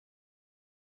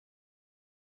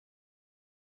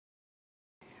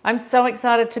I'm so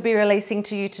excited to be releasing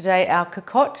to you today our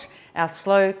Cocotte, our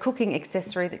slow cooking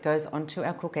accessory that goes onto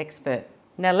our Cocotte Expert.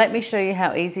 Now let me show you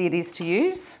how easy it is to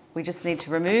use. We just need to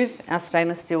remove our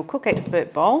stainless steel Cocotte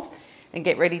Expert bowl and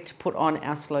get ready to put on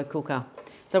our slow cooker.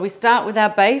 So we start with our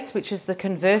base, which is the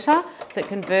converter that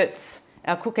converts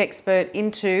our Cocotte Expert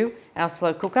into our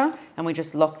slow cooker, and we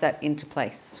just lock that into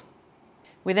place.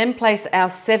 We then place our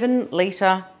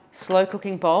 7-litre slow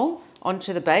cooking bowl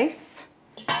onto the base.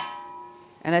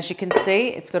 And as you can see,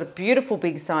 it's got a beautiful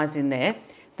big size in there.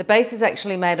 The base is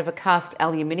actually made of a cast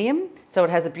aluminium, so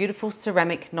it has a beautiful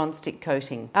ceramic non-stick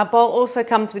coating. Our bowl also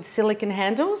comes with silicone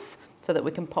handles so that we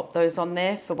can pop those on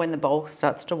there for when the bowl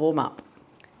starts to warm up.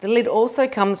 The lid also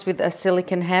comes with a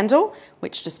silicone handle,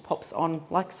 which just pops on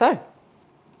like so.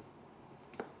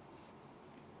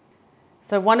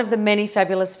 So one of the many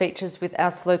fabulous features with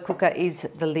our slow cooker is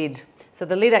the lid. So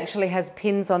the lid actually has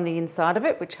pins on the inside of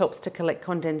it, which helps to collect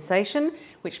condensation,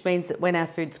 which means that when our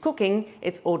food's cooking,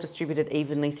 it's all distributed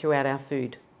evenly throughout our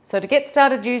food. So to get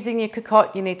started using your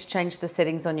Cocotte, you need to change the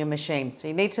settings on your machine. So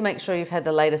you need to make sure you've had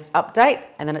the latest update,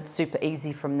 and then it's super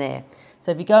easy from there.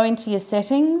 So if you go into your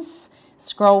settings,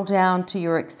 scroll down to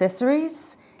your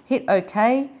accessories, hit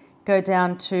OK, go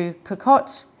down to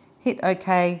Cocotte, hit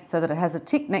OK so that it has a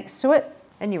tick next to it,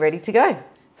 and you're ready to go.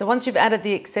 So once you've added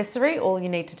the accessory, all you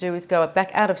need to do is go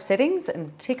back out of settings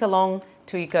and tick along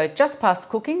till you go just past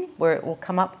cooking, where it will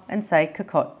come up and say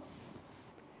Cocotte.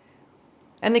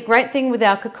 And the great thing with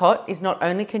our Cocotte is not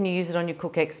only can you use it on your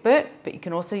Cocotte Expert, but you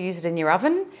can also use it in your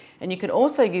oven, and you can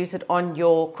also use it on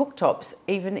your cooktops,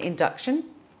 even induction,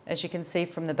 as you can see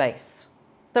from the base.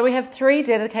 So we have 3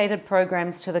 dedicated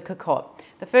programs to the Cocotte.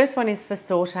 The first one is for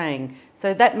sautéing.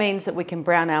 So that means that we can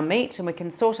brown our meat and we can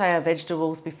sauté our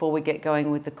vegetables before we get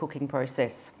going with the cooking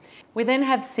process. We then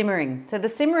have simmering. So the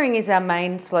simmering is our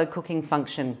main slow cooking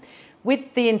function.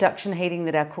 With the induction heating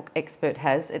that our Cocotte Expert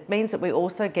has, it means that we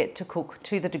also get to cook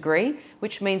to the degree,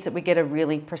 which means that we get a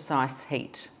really precise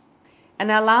heat. And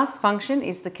our last function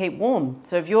is the keep warm.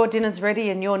 So if your dinner's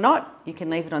ready and you're not, you can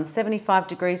leave it on 75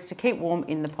 degrees to keep warm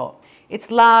in the pot.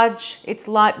 It's large, it's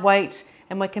lightweight,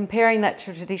 and we're comparing that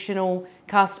to traditional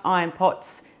cast iron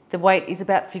pots. The weight is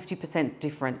about 50%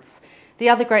 difference. The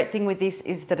other great thing with this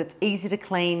is that it's easy to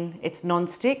clean, it's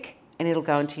non-stick, and it'll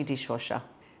go into your dishwasher.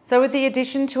 So with the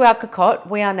addition to our Cocotte,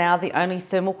 we are now the only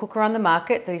thermal cooker on the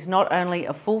market that is not only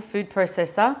a full food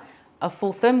processor, a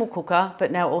full thermal cooker,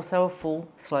 but now also a full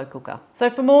slow cooker. So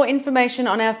for more information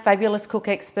on our fabulous Cocotte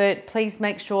Expert, please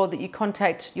make sure that you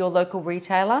contact your local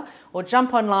retailer or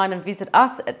jump online and visit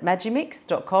us at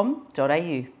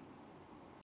magimix.com.au.